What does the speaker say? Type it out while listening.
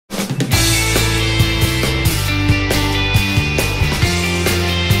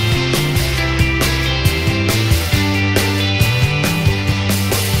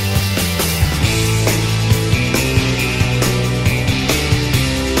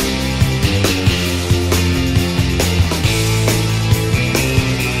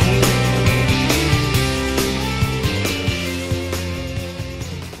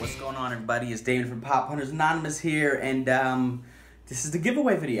it's Damon from Pop Hunters Anonymous here, and this is the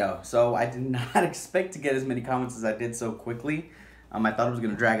giveaway video. So I did not expect to get as many comments as I did so quickly. I thought it was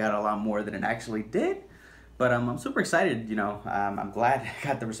going to drag out a lot more than it actually did, but I'm super excited, you know. I'm glad I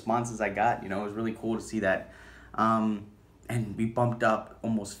got the responses I got, you know. It was really cool to see that, and we bumped up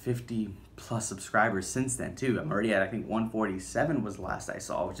almost 50 plus subscribers since then too. I'm already at, I think 147 was the last I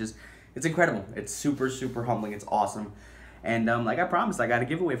saw, which is, it's incredible. It's super humbling. It's awesome. And like I promised, I got a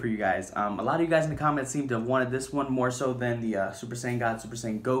giveaway for you guys. A lot of you guys in the comments seem to have wanted this one more so than the Super Saiyan God, Super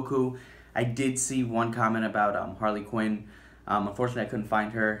Saiyan Goku. I did see one comment about Harley Quinn. Unfortunately, I couldn't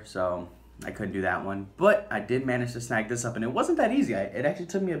find her, so I couldn't do that one. But I did manage to snag this up, and it wasn't that easy. It actually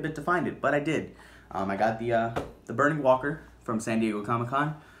took me a bit to find it, but I did. I got the Burning Walker from San Diego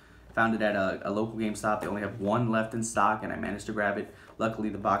Comic-Con. Found it at a local GameStop. They only have one left in stock, and I managed to grab it. Luckily,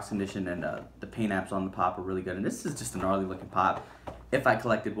 the box condition and the paint apps on the pop are really good. And this is just a gnarly looking pop. If I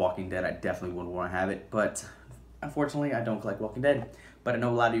collected Walking Dead, I definitely would want to have it. But unfortunately, I don't collect Walking Dead. But I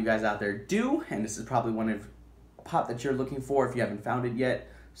know a lot of you guys out there do, and this is probably one of pop that you're looking for if you haven't found it yet.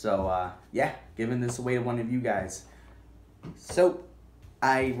 So yeah, giving this away to one of you guys. So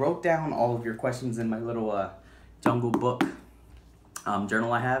I wrote down all of your questions in my little Jungle Book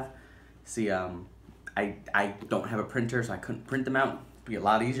journal I have. See, I don't have a printer, so I couldn't print them out. It'd be a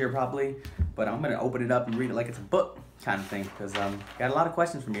lot easier probably, but I'm gonna open it up and read it like it's a book kind of thing, because got a lot of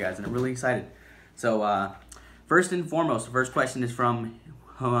questions from you guys and I'm really excited. So first and foremost, the first question is from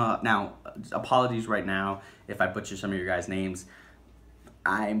now, apologies right now if I butcher some of your guys' names.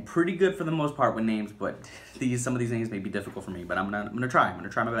 I'm pretty good for the most part with names, but some of these names may be difficult for me, but I'm gonna try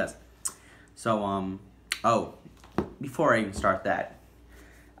my best. So oh, before I even start that,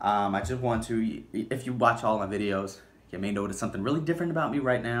 I just want to, if you watch all my videos, you may notice something really different about me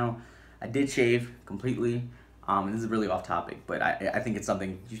right now. I did shave completely. And this is really off topic, but I think it's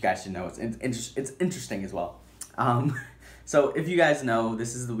something you guys should know. It's interesting as well. So if you guys know,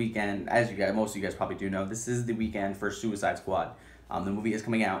 this is the weekend, as you guys, most of you guys probably do know, this is the weekend for Suicide Squad. The movie is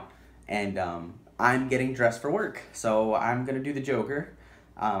coming out, and I'm getting dressed for work. So I'm gonna do the Joker.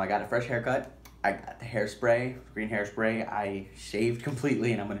 I got a fresh haircut. I got the hairspray, green hairspray. I shaved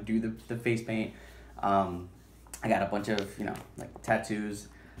completely, and I'm gonna do the face paint. I got a bunch of, you know, like tattoos,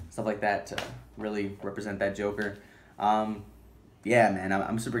 stuff like that to really represent that Joker. Yeah, man,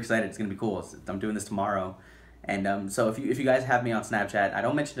 I'm super excited. It's gonna be cool. I'm doing this tomorrow, and so if you guys have me on Snapchat, I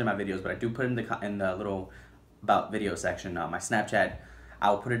don't mention it in my videos, but I do put it in the little about video section. My Snapchat,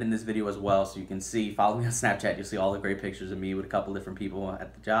 I'll put it in this video as well, so you can see. Follow me on Snapchat. You'll see all the great pictures of me with a couple different people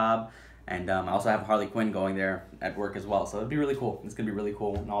at the job. And I also have Harley Quinn going there at work as well. So it'll be really cool. It's going to be really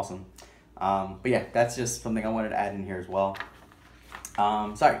cool and awesome. But yeah, that's just something I wanted to add in here as well.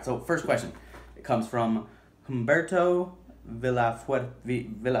 Sorry, so first question. It comes from Humberto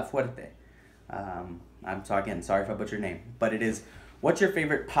Villafuerte. I'm sorry again, sorry if I butchered your name. But it is, what's your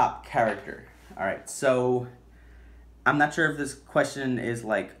favorite pop character? Alright, so I'm not sure if this question is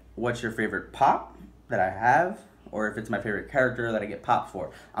like, what's your favorite pop that I have? Or if it's my favorite character that I get popped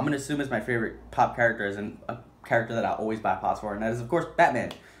for. I'm going to assume it's my favorite pop character as in a character that I always buy pops for, and that is, of course,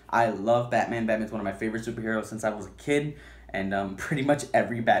 Batman. I love Batman. Batman's one of my favorite superheroes since I was a kid, and pretty much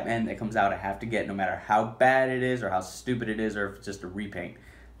every Batman that comes out I have to get, no matter how bad it is or how stupid it is or if it's just a repaint.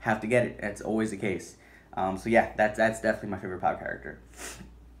 Have to get it. That's always the case. So yeah, that's definitely my favorite pop character.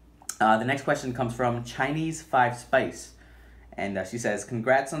 The next question comes from Chinese 5 Spice. And she says,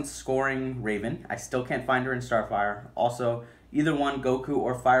 congrats on scoring Raven. I still can't find her in Starfire. Also, either one, Goku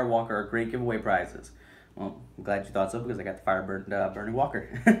or Firewalker, are great giveaway prizes. Well, I'm glad you thought so, because I got the Burning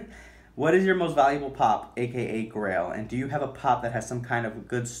Walker. What is your most valuable pop, aka Grail? And do you have a pop that has some kind of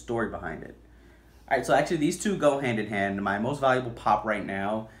good story behind it? Alright, so actually these two go hand in hand. My most valuable pop right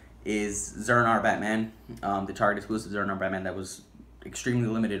now is Zur-En-Arrh Batman. The Target exclusive Zur-En-Arrh Batman that was extremely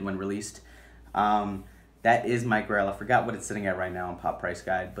limited when released. That is my Grail. I forgot what it's sitting at right now on Pop Price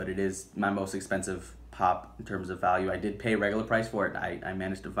Guide, but it is my most expensive pop in terms of value. I did pay regular price for it. I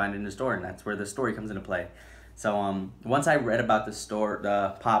managed to find it in the store, and that's where the story comes into play. So once I read about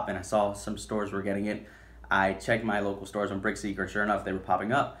the pop, and I saw some stores were getting it, I checked my local stores on Brickseeker. Sure enough, they were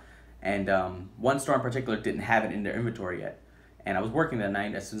popping up. And one store in particular didn't have it in their inventory yet. And I was working that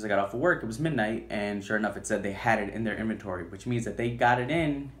night. As soon as I got off of work, it was midnight, and sure enough, it said they had it in their inventory, which means that they got it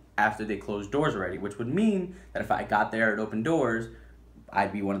in after they closed doors already, which would mean that if I got there at open doors,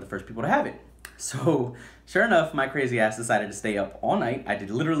 I'd be one of the first people to have it. So sure enough, my crazy ass decided to stay up all night. I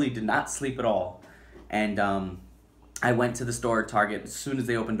literally did not sleep at all. And I went to the store, Target, as soon as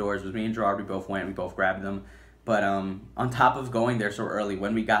they opened doors. It was me and Gerard, we both went, we both grabbed them. But on top of going there so early,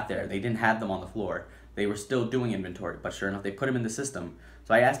 when we got there, they didn't have them on the floor. They were still doing inventory, but sure enough, they put them in the system.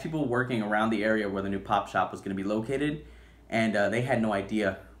 So I asked people working around the area where the new pop shop was going to be located, and they had no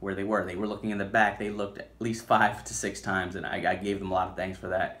idea where they were. They were looking in the back. They looked at least 5 to 6 times, and I gave them a lot of thanks for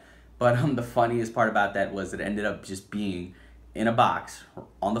that. But the funniest part about that was it ended up just being in a box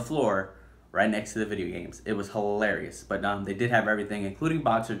on the floor right next to the video games. It was hilarious. But they did have everything, including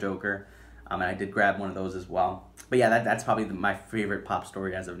Boxer Joker, and I did grab one of those as well. But yeah, that's probably my favorite pop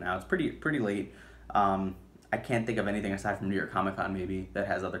story as of now. It's pretty late. I can't think of anything aside from New York Comic Con maybe that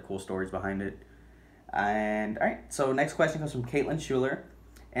has other cool stories behind it. And all right, so next question comes from Caitlin Schuler,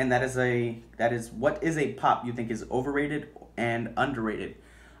 and that is what is a pop you think is overrated and underrated?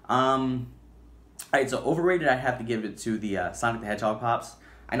 All right, so overrated, I have to give it to the Sonic the Hedgehog pops.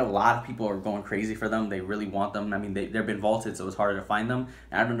 I know a lot of people are going crazy for them. They really want them. I mean, they've been vaulted, so it's harder to find them.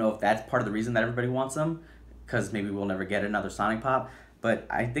 And I don't know if that's part of the reason that everybody wants them, because maybe we'll never get another Sonic pop. But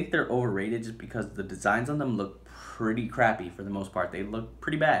I think they're overrated just because the designs on them look pretty crappy for the most part. They look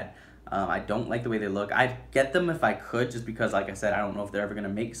pretty bad. I don't like the way they look. I'd get them if I could, just because, like I said, I don't know if they're ever going to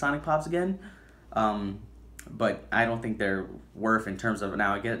make Sonic pops again. But I don't think they're worth in terms of,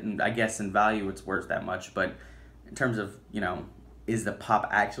 now I guess in value it's worth that much, but in terms of, is the pop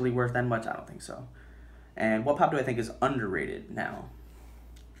actually worth that much? I don't think so. And what pop do I think is underrated now?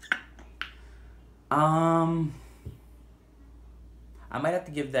 I might have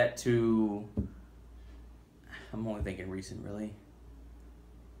to give that to, I'm only thinking recent, really.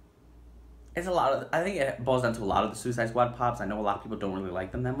 It's a lot of, I think it boils down to a lot of the Suicide Squad pops. I know a lot of people don't really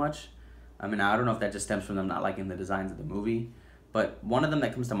like them that much. I mean, I don't know if that just stems from them not liking the designs of the movie, but one of them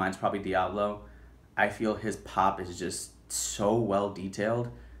that comes to mind is probably Diablo. I feel his pop is just so well detailed.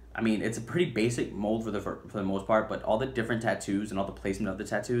 I mean, it's a pretty basic mold for the most part, but all the different tattoos and all the placement of the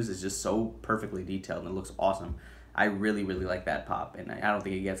tattoos is just so perfectly detailed and it looks awesome. I really, really like that pop, and I don't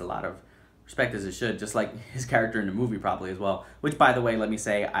think it gets a lot of respect as it should, just like his character in the movie probably as well. Which, by the way, let me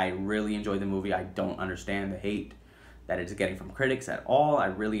say, I really enjoyed the movie. I don't understand the hate that it's getting from critics at all. I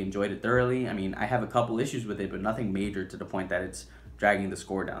really enjoyed it thoroughly. I mean, I have a couple issues with it, but nothing major to the point that it's dragging the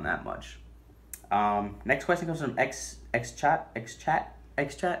score down that much. Next question comes from XChat,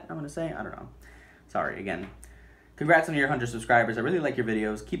 I'm gonna say, I don't know. Sorry, again. Congrats on your 100 subscribers. I really like your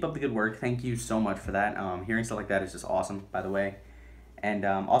videos. Keep up the good work. Thank you so much for that. Hearing stuff like that is just awesome, by the way. And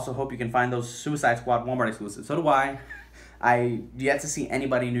also hope you can find those Suicide Squad Walmart exclusives. So do I. I yet to see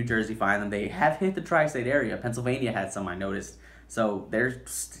anybody in New Jersey find them. They have hit the tri-state area. Pennsylvania had some, I noticed. So they're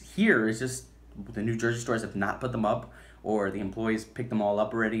here. It's just the New Jersey stores have not put them up, or the employees picked them all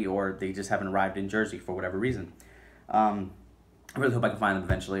up already, or they just haven't arrived in Jersey for whatever reason. I really hope I can find them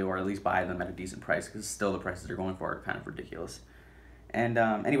eventually, or at least buy them at a decent price, because still the prices they're going for are kind of ridiculous. And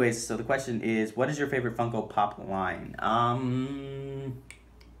anyways, so the question is, what is your favorite Funko Pop line?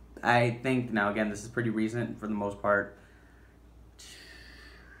 I think, now again, this is pretty recent for the most part.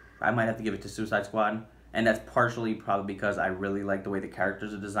 I might have to give it to Suicide Squad, and that's partially probably because I really like the way the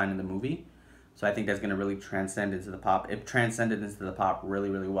characters are designed in the movie. So I think that's going to really transcend into the pop. It transcended into the pop really,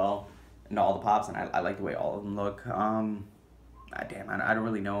 really well, into all the pops, and I like the way all of them look. Damn, I don't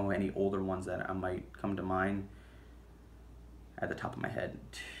really know any older ones that I might come to mind at the top of my head.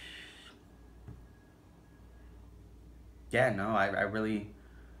 Yeah, no, I'd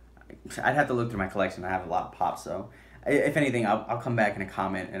have to look through my collection. I have a lot of pops, so if anything, I'll come back in a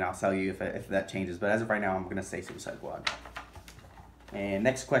comment and I'll tell you if that changes. But as of right now, I'm gonna say Suicide Squad. And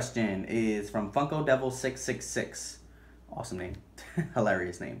next question is from Funko Devil 666. Awesome name,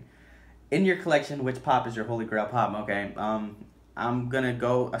 hilarious name. In your collection, which pop is your holy grail pop? Okay, I'm gonna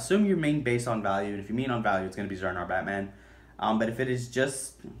go assume you mean based on value, and if you mean on value, it's gonna be Zur-En-Arrh Batman. But if it is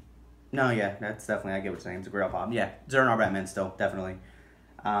just, no, yeah, that's definitely, I get what you're saying, it's a grail pop. Yeah, Zur-En-Arrh Batman still, definitely.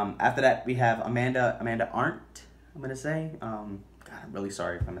 After that, we have Amanda Arndt, I'm gonna say. God, I'm really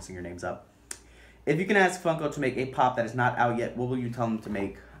sorry if I'm messing your names up. If you can ask Funko to make a pop that is not out yet, what will you tell them to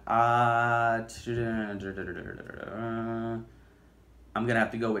make? I'm gonna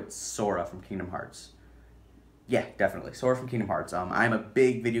have to go with Sora from Kingdom Hearts. Yeah, definitely. Sora from Kingdom Hearts. I'm a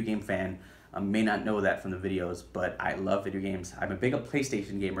big video game fan. May not know that from the videos, but I love video games. I'm a big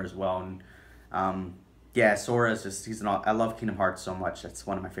PlayStation gamer as well. And yeah, Sora is just, I love Kingdom Hearts so much. That's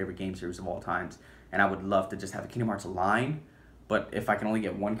one of my favorite game series of all times. And I would love to just have a Kingdom Hearts line. But if I can only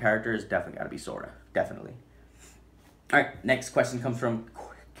get one character, it's definitely got to be Sora. Definitely. All right, next question comes from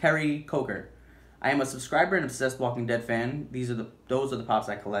Kerry Coker. I am a subscriber and obsessed Walking Dead fan. Those are the pops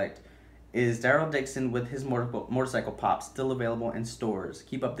I collect. Is Daryl Dixon with his motorcycle pop still available in stores?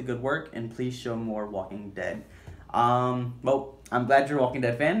 Keep up the good work and please show more Walking Dead. Well, I'm glad you're a Walking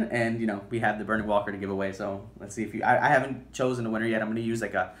Dead fan, and we have the Bernie Walker to give away. So let's see if you. I haven't chosen a winner yet. I'm gonna use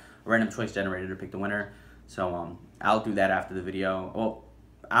like a random choice generator to pick the winner. So I'll do that after the video. Well,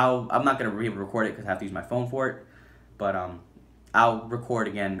 I'm not gonna be able to record it because I have to use my phone for it. But I'll record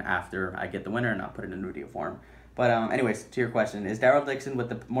again after I get the winner, and I'll put it in video form. But anyways, to your question, is Daryl Dixon with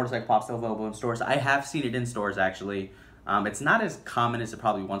the Motorcycle Pop still available in stores? I have seen it in stores, actually. It's not as common as it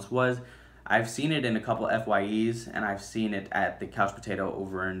probably once was. I've seen it in a couple FYEs, and I've seen it at the Couch Potato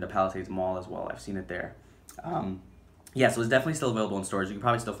over in the Palisades Mall as well. I've seen it there. Yeah, so it's definitely still available in stores. You can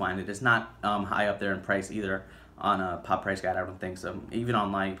probably still find it. It's not high up there in price either on a Pop Price Guide, I don't think so. Even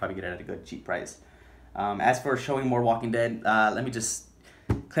online, you probably get it at a good, cheap price. As for showing more Walking Dead, let me just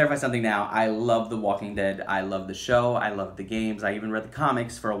clarify something now. I love The Walking Dead. I love the show. I love the games. I even read the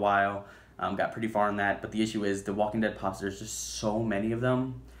comics for a while. Got pretty far on that. But the issue is The Walking Dead Pops, there's just so many of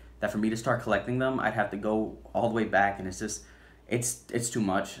them that for me to start collecting them, I'd have to go all the way back, and it's just, it's too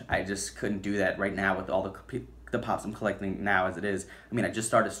much. I just couldn't do that right now with all the Pops I'm collecting now as it is. I mean, I just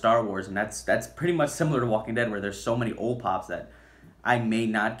started Star Wars, and that's pretty much similar to Walking Dead, where there's so many old Pops that I may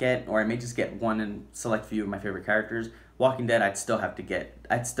not get, or I may just get one and select few of my favorite characters. Walking Dead, I'd still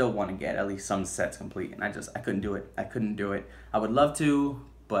want to get at least some sets complete, and I couldn't do it. I couldn't do it. I would love to,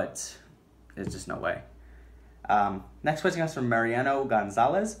 but there's just no way. Next question comes from Mariano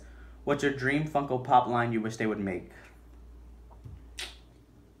Gonzalez. What's your dream Funko Pop line you wish they would make?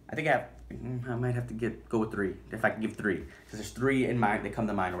 I think I might have to go with 3, if I can give 3, because there's 3 in mind. They come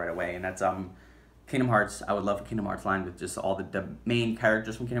to mind right away, and that's Kingdom Hearts. I would love a Kingdom Hearts line with just all the main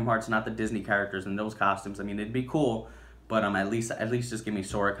characters from Kingdom Hearts, not the Disney characters and those costumes. I mean, it'd be cool, but at least just give me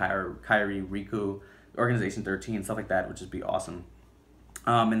Sora, Kairi, Riku, Organization 13, stuff like that, which would be awesome.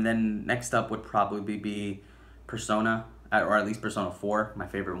 And then next up would probably be Persona, or at least Persona 4, my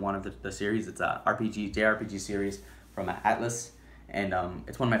favorite one of the series. It's a JRPG series from Atlas, and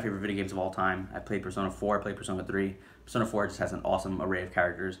it's one of my favorite video games of all time. I played Persona 4, I played Persona 3. Persona 4 just has an awesome array of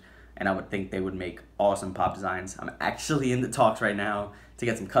characters, and I would think they would make awesome Pop designs. I'm actually in the talks right now to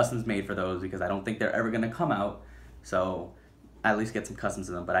get some customs made for those, because I don't think they're ever going to come out, so at least get some customs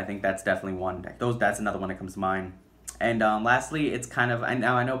in them. But I think that's definitely one. That's another one that comes to mind. And lastly, it's kind of, I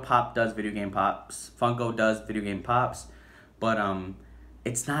know Pop does video game Pops, Funko does video game Pops, but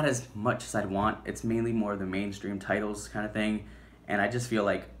it's not as much as I'd want. It's mainly more the mainstream titles kind of thing, and I just feel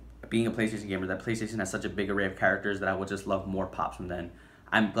like, being a PlayStation gamer, that PlayStation has such a big array of characters that I would just love more Pops from them.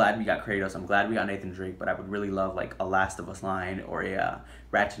 I'm glad we got Kratos, I'm glad we got Nathan Drake, but I would really love like a Last of Us line, or a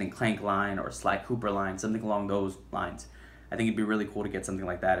Ratchet and Clank line, or a Sly Cooper line, something along those lines. I think it'd be really cool to get something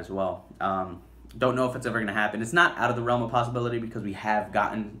like that as well. Don't know if it's ever going to happen. It's not out of the realm of possibility, because we have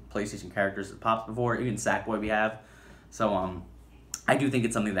gotten PlayStation characters as Pops before, even Sackboy we have. So I do think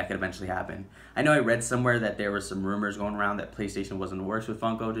it's something that could eventually happen. I know I read somewhere that there were some rumors going around that PlayStation was in the works with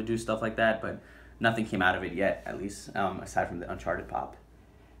Funko to do stuff like that, but nothing came out of it yet, at least, aside from the Uncharted Pop.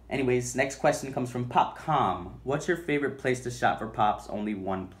 Anyways, next question comes from Popcom. What's your favorite place to shop for Pops? Only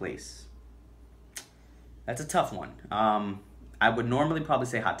one place. That's a tough one. I would normally probably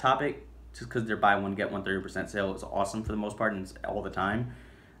say Hot Topic, just because their buy one, get one 30% sale is awesome for the most part, and it's all the time.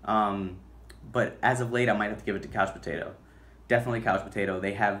 But as of late, I might have to give it to Couch Potato. Definitely Couch Potato.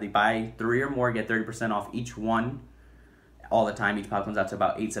 They buy 3 or more, get 30% off each one all the time. Each pop comes out to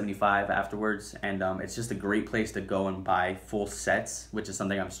about $8.75 afterwards, and it's just a great place to go and buy full sets, which is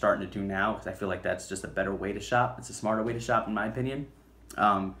something I'm starting to do now, because I feel like that's just a better way to shop. It's a smarter way to shop, in my opinion.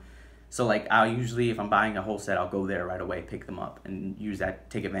 So like, I'll usually, if I'm buying a whole set, I'll go there right away, pick them up, and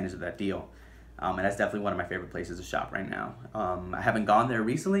take advantage of that deal. And that's definitely one of my favorite places to shop right now. I haven't gone there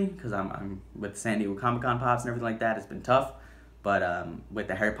recently, because I'm with San Diego Comic-Con Pops and everything like that. It's been tough. But with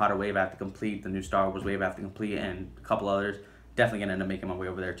the Harry Potter wave I have to complete, the new Star Wars wave I have to complete, and a couple others, definitely going to end up making my way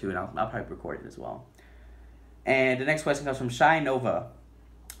over there too, and I'll probably record it as well. And the next question comes from Shy Nova.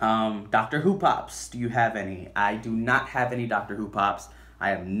 Doctor Who Pops, do you have any? I do not have any Doctor Who Pops. I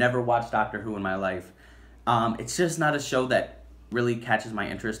have never watched Doctor Who in my life. It's just not a show that really catches my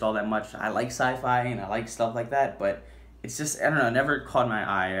interest all that much. I like sci-fi and I like stuff like that, but it's just, I don't know, it never caught my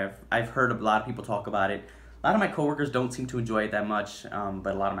eye. I've heard a lot of people talk about it. A lot of my coworkers don't seem to enjoy it that much,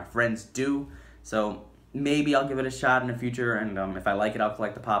 but a lot of my friends do. So maybe I'll give it a shot in the future, and if I like it, I'll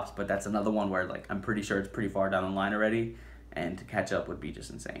collect the Pops, but that's another one where like I'm pretty sure it's pretty far down the line already, and to catch up would be just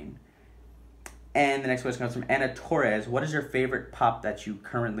insane. And the next question comes from Anna Torres. What is your favorite Pop that you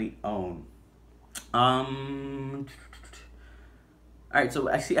currently own? Alright, so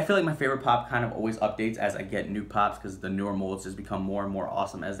I feel like my favorite Pop kind of always updates as I get new Pops, because the newer molds just become more and more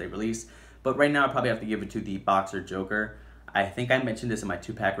awesome as they release. But right now I probably have to give it to the Boxer Joker. I think I mentioned this in my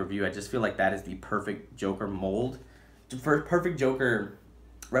 2-pack review. I just feel like that is the perfect Joker mold. Perfect Joker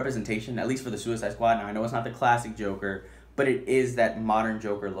representation, at least for the Suicide Squad. Now I know it's not the classic Joker, but it is that modern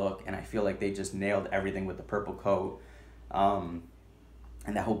Joker look, and I feel like they just nailed everything with the purple coat.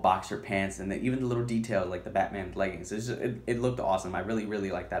 and that whole boxer pants, and even the little detail like the Batman leggings. It looked awesome. I really,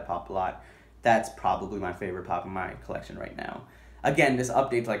 really like that pop a lot. That's probably my favorite pop in my collection right now. Again, this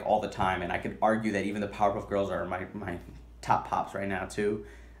updates like all the time, and I could argue that even the Powerpuff Girls are my top pops right now too.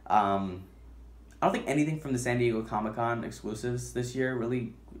 I don't think anything from the San Diego Comic-Con exclusives this year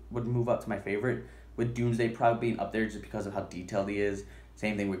really would move up to my favorite, with Doomsday probably being up there just because of how detailed he is.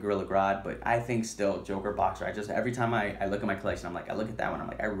 Same thing with Gorilla Grodd, but I think still Joker Boxer. Every time I look at my collection, I'm like, I look at that one, I'm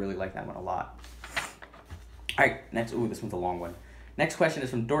like, I really like that one a lot. Alright, next, ooh, this one's a long one. Next question is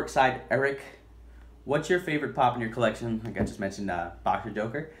from Dorkside Eric. What's your favorite pop in your collection? Like I just mentioned, Boxer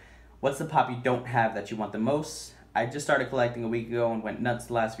Joker. What's the pop you don't have that you want the most? I just started collecting a week ago and went nuts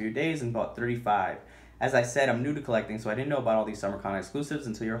the last few days and bought 35. As I said, I'm new to collecting, so I didn't know about all these SummerCon exclusives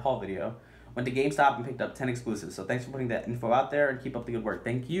until your haul video. Went to GameStop and picked up 10 exclusives. So thanks for putting that info out there, and keep up the good work.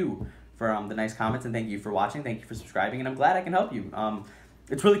 Thank you for the nice comments, and thank you for watching. Thank you for subscribing, and I'm glad I can help you.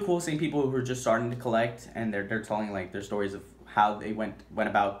 It's really cool seeing people who are just starting to collect, and they're telling like their stories of how they went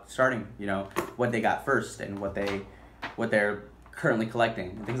about starting. You know, what they got first and what they're currently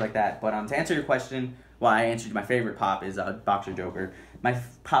collecting and things like that. But to answer your question, well, I answered my favorite pop is Boxer Joker. My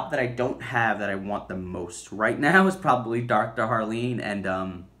pop that I don't have that I want the most right now is probably Dr. Harleen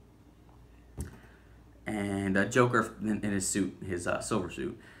and Joker in his suit, his silver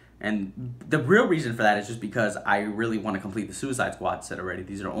suit. And the real reason for that is just because I really want to complete the Suicide Squad set already.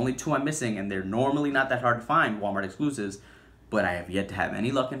 These are the only two I'm missing, and they're normally not that hard to find, Walmart exclusives, but I have yet to have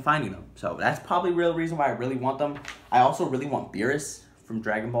any luck in finding them. So that's probably the real reason why I really want them. I also really want Beerus from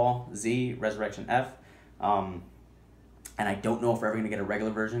Dragon Ball Z Resurrection F. And I don't know if we're ever going to get a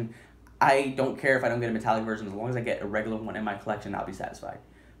regular version. I don't care if I don't get a metallic version. As long as I get a regular one in my collection, I'll be satisfied.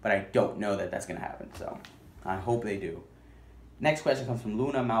 But I don't know that that's going to happen, so I hope they do. Next question comes from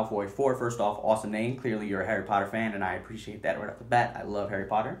Luna Malfoy 4. First off, awesome name. Clearly you're a Harry Potter fan, and I appreciate that right off the bat. I love Harry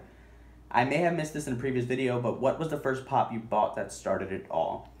Potter. I may have missed this in a previous video, but what was the first pop you bought that started it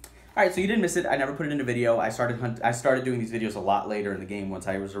all? Alright, so you didn't miss it. I never put it in a video. I started doing these videos a lot later in the game once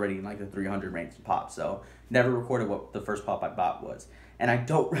I was already in like the 300 ranked pop, so never recorded what the first pop I bought was. And I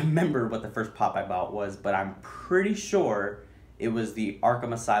don't remember what the first pop I bought was, but I'm pretty sure it was the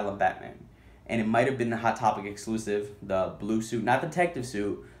Arkham Asylum Batman. And it might have been the Hot Topic exclusive, the blue suit, not the detective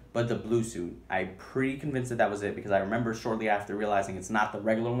suit, but the blue suit. I'm pretty convinced that that was it, because I remember shortly after realizing it's not the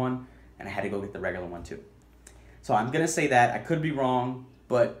regular one, and I had to go get the regular one too. So I'm going to say that. I could be wrong,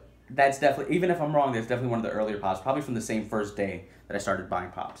 but that's definitely, even if I'm wrong, that's definitely one of the earlier pops, probably from the same first day that I started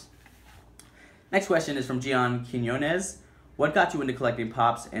buying pops. Next question is from Gian Quinones. What got you into collecting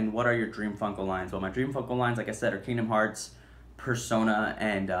pops, and what are your dream Funko lines? Well, my dream Funko lines, like I said, are Kingdom Hearts, Persona,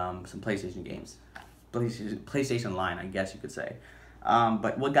 and some PlayStation games. PlayStation line, I guess you could say.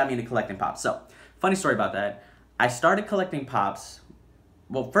 But what got me into collecting pops? So, funny story about that. I started collecting pops.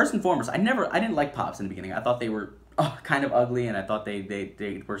 Well, first and foremost, I didn't like pops in the beginning. I thought they were kind of ugly, and I thought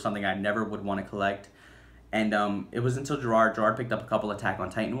they were something I never would want to collect. And it was until Gerard picked up a couple Attack on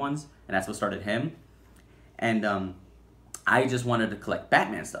Titan ones, and that's what started him. And I just wanted to collect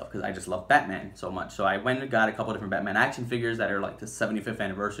Batman stuff because I just love Batman so much. So I went and got a couple different Batman action figures that are like the 75th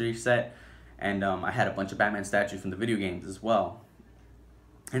anniversary set. And I had a bunch of Batman statues from the video games as well.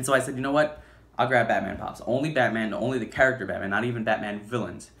 And so I said, you know what? I'll grab Batman pops. Only Batman, only the character Batman, not even Batman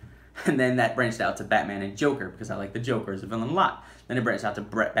villains. And then that branched out to Batman and Joker because I like the Joker as a villain a lot. Then it branched out to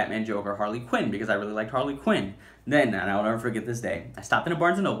Batman, Joker, Harley Quinn because I really liked Harley Quinn. Then, and I'll never forget this day, I stopped in a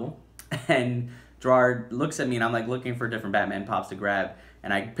Barnes & Noble and Gerard looks at me and I'm like looking for different Batman pops to grab.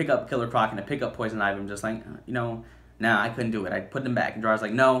 And I pick up Killer Croc and I pick up Poison Ivy. I'm just like, you know, nah, I couldn't do it. I put them back. And Gerard's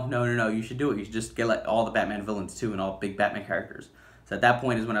like, no, you should do it. You should just get like all the Batman villains too and all big Batman characters. So at that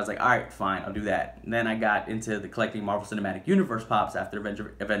point is when I was like, all right, fine, I'll do that. And then I got into the collecting Marvel Cinematic Universe pops after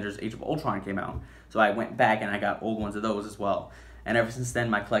Avengers Age of Ultron came out. So I went back and I got old ones of those as well. And ever since then,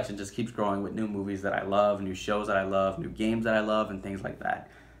 my collection just keeps growing with new movies that I love, new shows that I love, new games that I love, and things like that.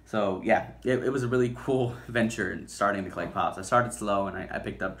 So yeah, it was a really cool venture in starting to collect pops. I started slow and I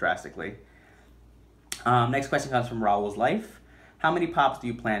picked up drastically. Next question comes from Raul's Life. How many pops do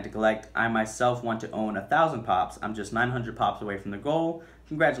you plan to collect? I myself want to own 1,000 pops. I'm just 900 pops away from the goal.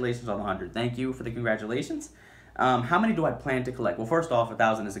 Congratulations on the 100. Thank you for the congratulations. How many do I plan to collect? Well, first off,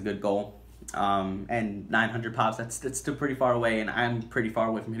 1,000 is a good goal. And 900 pops, that's still pretty far away, and I'm pretty far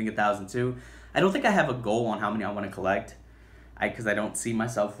away from hitting 1,000 too. I don't think I have a goal on how many I want to collect. Because I don't see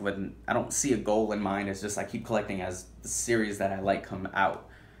myself with, I don't see a goal in mind. It's just I keep collecting as the series that I like come out.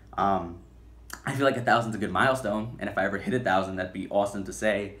 I feel like 1,000 is a good milestone, and if I ever hit 1,000, that'd be awesome to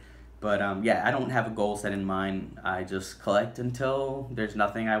say. But yeah, I don't have a goal set in mind. I just collect until there's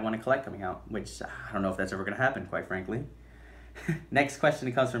nothing I want to collect coming out, which I don't know if that's ever going to happen, quite frankly. Next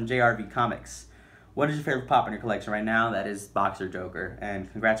question comes from JRV Comics. What is your favorite pop in your collection right now? That is Boxer Joker.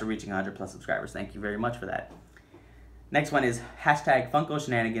 And congrats on reaching 100 plus subscribers. Thank you very much for that. Next one is hashtag Funko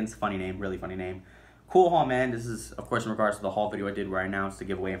Shenanigans. Funny name, really funny name. Cool haul, man. This is, of course, in regards to the haul video I did where I announced to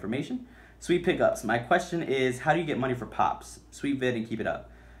give away information. Sweet pickups. My question is, how do you get money for pops? Sweet vid and keep it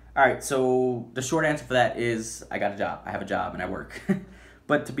up. All right, so the short answer for that is I got a job. I have a job and I work.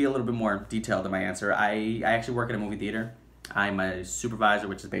 But to be a little bit more detailed in my answer, I actually work at a movie theater. I'm a supervisor,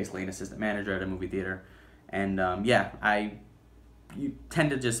 which is basically an assistant manager at a movie theater. And yeah, you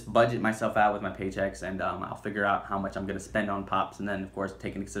tend to just budget myself out with my paychecks, and I'll figure out how much I'm going to spend on pops, and then of course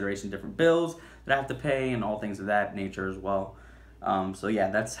take into consideration different bills that I have to pay and all things of that nature as well. So yeah,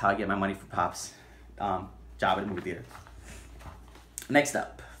 that's how I get my money for pops. Job at a movie theater. Next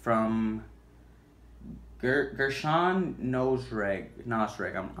up, from Gershon Nosreg.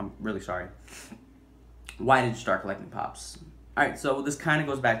 I'm really sorry. Why did you start collecting pops? Alright, so this kind of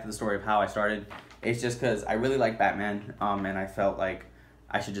goes back to the story of how I started. It's just because I really like Batman, and I felt like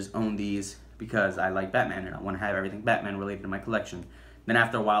I should just own these because I like Batman and I want to have everything Batman related in my collection. Then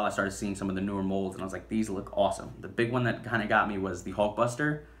after a while I started seeing some of the newer molds and I was like, these look awesome. The big one that kind of got me was the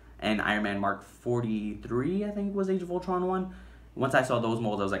Hulkbuster and Iron Man Mark 43, I think was Age of Ultron one. Once I saw those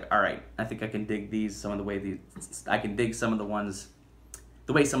molds, I was like, all right, I think I can dig these, I can dig some of the ones,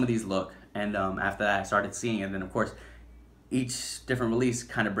 the way some of these look. And after that, I started seeing it. And then, of course, each different release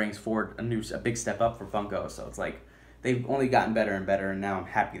kind of brings forward a big step up for Funko. So it's like they've only gotten better and better. And now I'm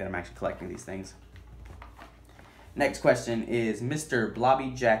happy that I'm actually collecting these things. Next question is Mr. Blobby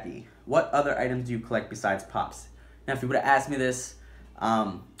Jackie. What other items do you collect besides pops? Now, if you would have asked me this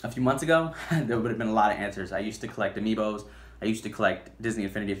a few months ago, there would have been a lot of answers. I used to collect Amiibos. I used to collect Disney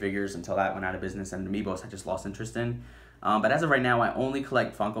Infinity figures until that went out of business, and Amiibos I just lost interest in. But as of right now, I only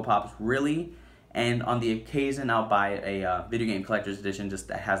collect Funko Pops, really, and on the occasion, I'll buy a video game collector's edition just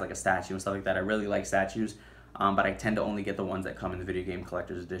that has like a statue and stuff like that. I really like statues, but I tend to only get the ones that come in the video game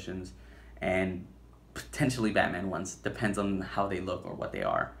collector's editions, and potentially Batman ones. Depends on how they look or what they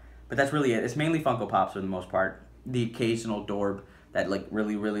are. But that's really it. It's mainly Funko Pops for the most part. The occasional Dorb that like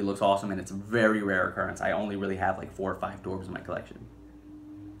really looks awesome, and it's a very rare occurrence. I only really have like 4 or 5 Dorbs in my collection.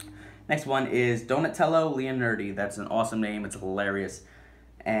 Next one is Donatello Leonardi. That's an awesome name. It's hilarious.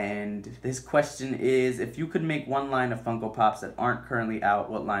 And this question is, if you could make one line of Funko Pops that aren't currently out,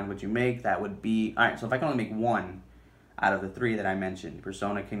 what line would you make? That would be, all right, so if I can only make one out of the 3 that I mentioned,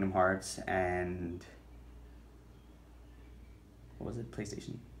 Persona, Kingdom Hearts, and what was it?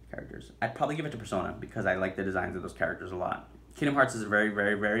 PlayStation characters. I'd probably give it to Persona because I like the designs of those characters a lot. Kingdom Hearts is a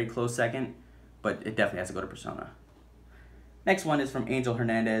very close second, but it definitely has to go to Persona. Next one is from Angel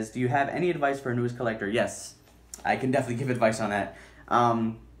Hernandez. Do you have any advice for a news collector? Yes, I can definitely give advice on that.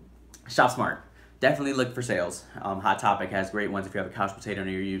 Shop smart. Definitely look for sales. Hot Topic has great ones. If you have a couch potato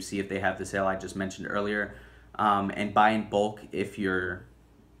near you, see if they have the sale I just mentioned earlier. And buy in bulk if you're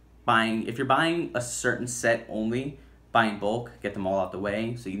buying a certain set only. Buy in bulk. Get them all out the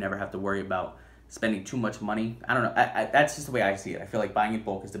way so you never have to worry about spending too much money. I don't know. That's just the way I see it. I feel like buying in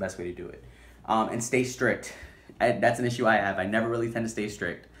bulk is the best way to do it. And stay strict. That's an issue I have. I never really tend to stay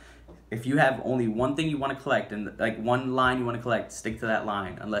strict. If you have only one thing you want to collect and like one line you want to collect, stick to that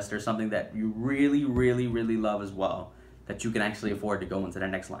line unless there's something that you really love as well that you can actually afford to go into the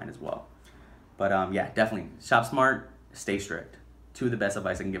next line as well. But yeah, definitely shop smart, stay strict. 2 of the best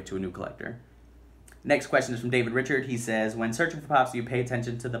advice I can give to a new collector. Next question is from David Richard. He says, when searching for pops, do you pay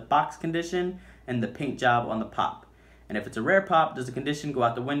attention to the box condition and the paint job on the pop? And if it's a rare pop, does the condition go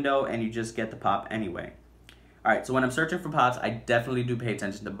out the window and you just get the pop anyway? Alright, so when I'm searching for pops, I definitely do pay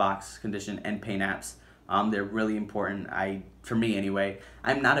attention to box condition and paint apps. They're really important, for me anyway.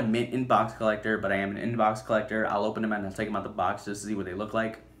 I'm not a mint in-box collector, but I am an in-box collector. I'll open them and I'll take them out the box just to see what they look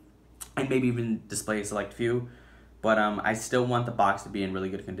like. And maybe even display a select few. But I still want the box to be in really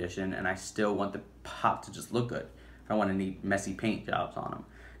good condition, and I still want the pop to just look good. I don't want to need messy paint jobs on them.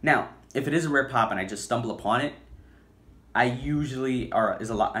 Now, if it is a rare pop and I just stumble upon it, I usually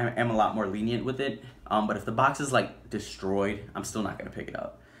am a lot more lenient with it. But if the box is like destroyed, I'm still not gonna pick it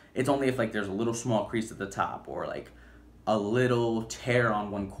up. It's only if like there's a little small crease at the top or like a little tear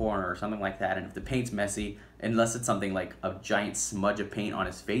on one corner or something like that. And if the paint's messy, unless it's something like a giant smudge of paint on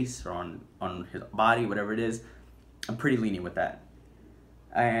his face or on his body, whatever it is, I'm pretty lenient with that.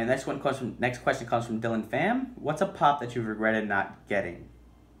 And next question comes from Dylan Pham. What's a pop that you've regretted not getting?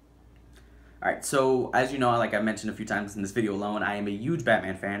 Alright, so as you know, like I mentioned a few times in this video alone, I am a huge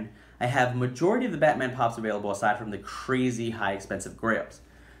Batman fan. I have majority of the Batman pops available aside from the crazy high expensive grails.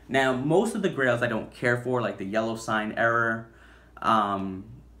 Now, most of the grails I don't care for, like the yellow sign error,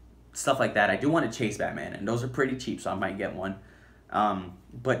 stuff like that. I do want to chase Batman, and those are pretty cheap, so I might get one.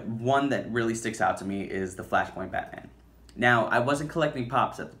 But one that really sticks out to me is the Flashpoint Batman. Now, I wasn't collecting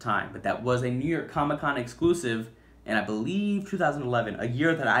Pops at the time, but that was a New York Comic-Con exclusive, and I believe 2011, a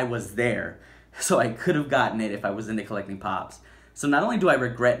year that I was there. So I could have gotten it if I was into collecting Pops. So not only do I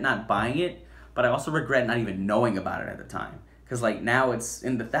regret not buying it, but I also regret not even knowing about it at the time. Because like now it's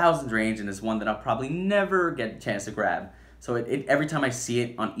in the thousands range, and it's one that I'll probably never get a chance to grab. So every time I see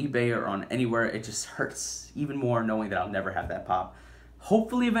it on eBay or on anywhere, it just hurts even more knowing that I'll never have that Pop.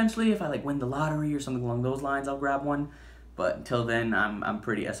 Hopefully eventually, if I like win the lottery or something along those lines, I'll grab one. But until then, I'm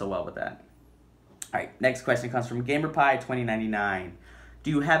pretty SOL with that. Alright, next question comes from GamerPie2099. Do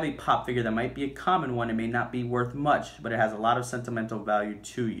you have a Pop figure that might be a common one and may not be worth much, but it has a lot of sentimental value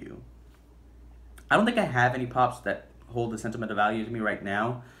to you? I don't think I have any Pops that hold the sentimental value to me right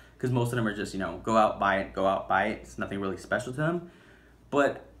now, because most of them are just, you know, go out, buy it, go out, buy it. It's nothing really special to them.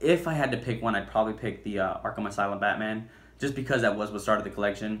 But if I had to pick one, I'd probably pick the Arkham Asylum Batman, just because that was what started the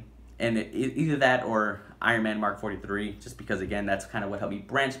collection. And either that or Iron Man Mark 43, just because, again, that's kind of what helped me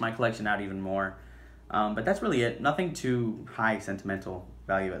branch my collection out even more. But that's really it. Nothing too high sentimental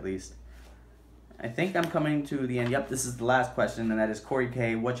value, at least. I think I'm coming to the end. Yep, this is the last question, and that is Corey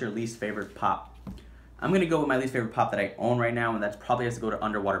K. What's your least favorite Pop? I'm going to go with my least favorite Pop that I own right now, and that's probably has to go to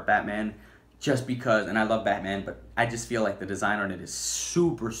Underwater Batman, just because, and I love Batman, but I just feel like the design on it is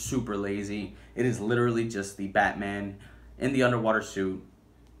super, super lazy. It is literally just the Batman in the underwater suit.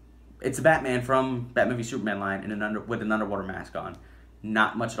 It's a Batman from Batman v Superman line with an underwater mask on.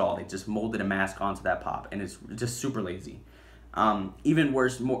 Not much at all. They just molded a mask onto that Pop, and it's just super lazy. Even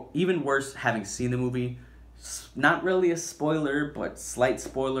worse, having seen the movie, not really a spoiler, but slight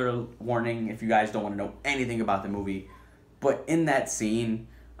spoiler warning if you guys don't want to know anything about the movie. But in that scene,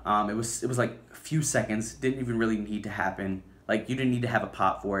 it was like a few seconds. Didn't even really need to happen. Like, you didn't need to have a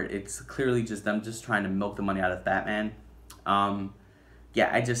Pop for it. It's clearly just them just trying to milk the money out of Batman.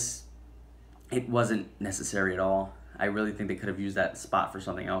 Yeah, it wasn't necessary at all. I really think they could have used that spot for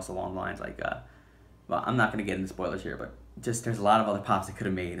something else along the lines like, well, I'm not going to get into spoilers here, but just there's a lot of other Pops they could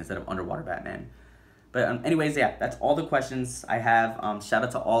have made instead of Underwater Batman. But anyways, yeah, that's all the questions I have. Shout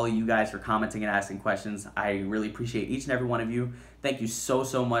out to all of you guys for commenting and asking questions. I really appreciate each and every one of you. Thank you so,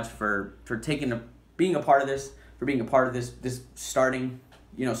 so much for being a part of this, for being a part of this starting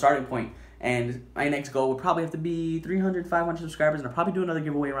point. And my next goal would probably have to be 300, 500 subscribers, and I'll probably do another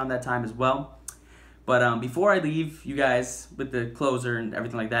giveaway around that time as well. But before I leave you guys with the closer and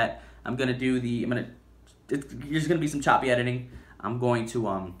everything like that, there's gonna be some choppy editing. I'm going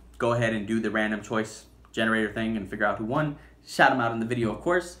to go ahead and do the random choice generator thing and figure out who won. Shout them out in the video, of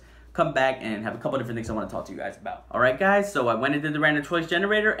course. Come back and have a couple different things I want to talk to you guys about. Alright guys, so I went and did the random choice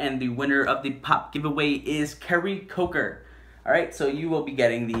generator, and the winner of the Pop giveaway is Kerry Coker. Alright, so you will be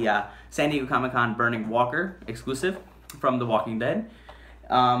getting the San Diego Comic-Con Burning Walker exclusive from The Walking Dead.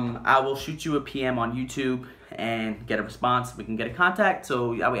 I will shoot you a PM on YouTube and get a response. We can get a contact,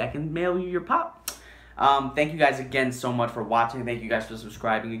 so that way I can mail you your Pop. Thank you guys again so much for watching. Thank you guys for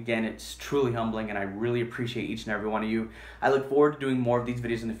subscribing again. It's truly humbling, and I really appreciate each and every one of you. I look forward to doing more of these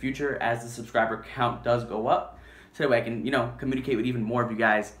videos in the future as the subscriber count does go up, so that way I can, communicate with even more of you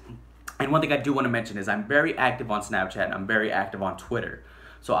guys. And one thing I do want to mention is I'm very active on Snapchat and I'm very active on Twitter.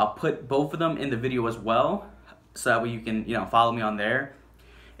 So I'll put both of them in the video as well, so that way you can, follow me on there,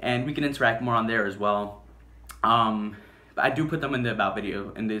 and we can interact more on there as well. I do put them in the about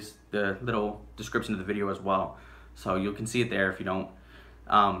video in the little description of the video as well, so you can see it there if you don't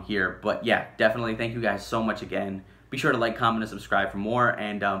here. But yeah, definitely thank you guys so much again. Be sure to like, comment, and subscribe for more,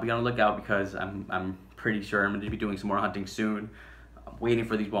 and be on the lookout because I'm pretty sure I'm going to be doing some more hunting soon. I'm waiting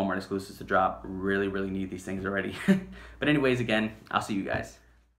for these Walmart exclusives to drop. Really need these things already. But anyways, again, I'll see you guys.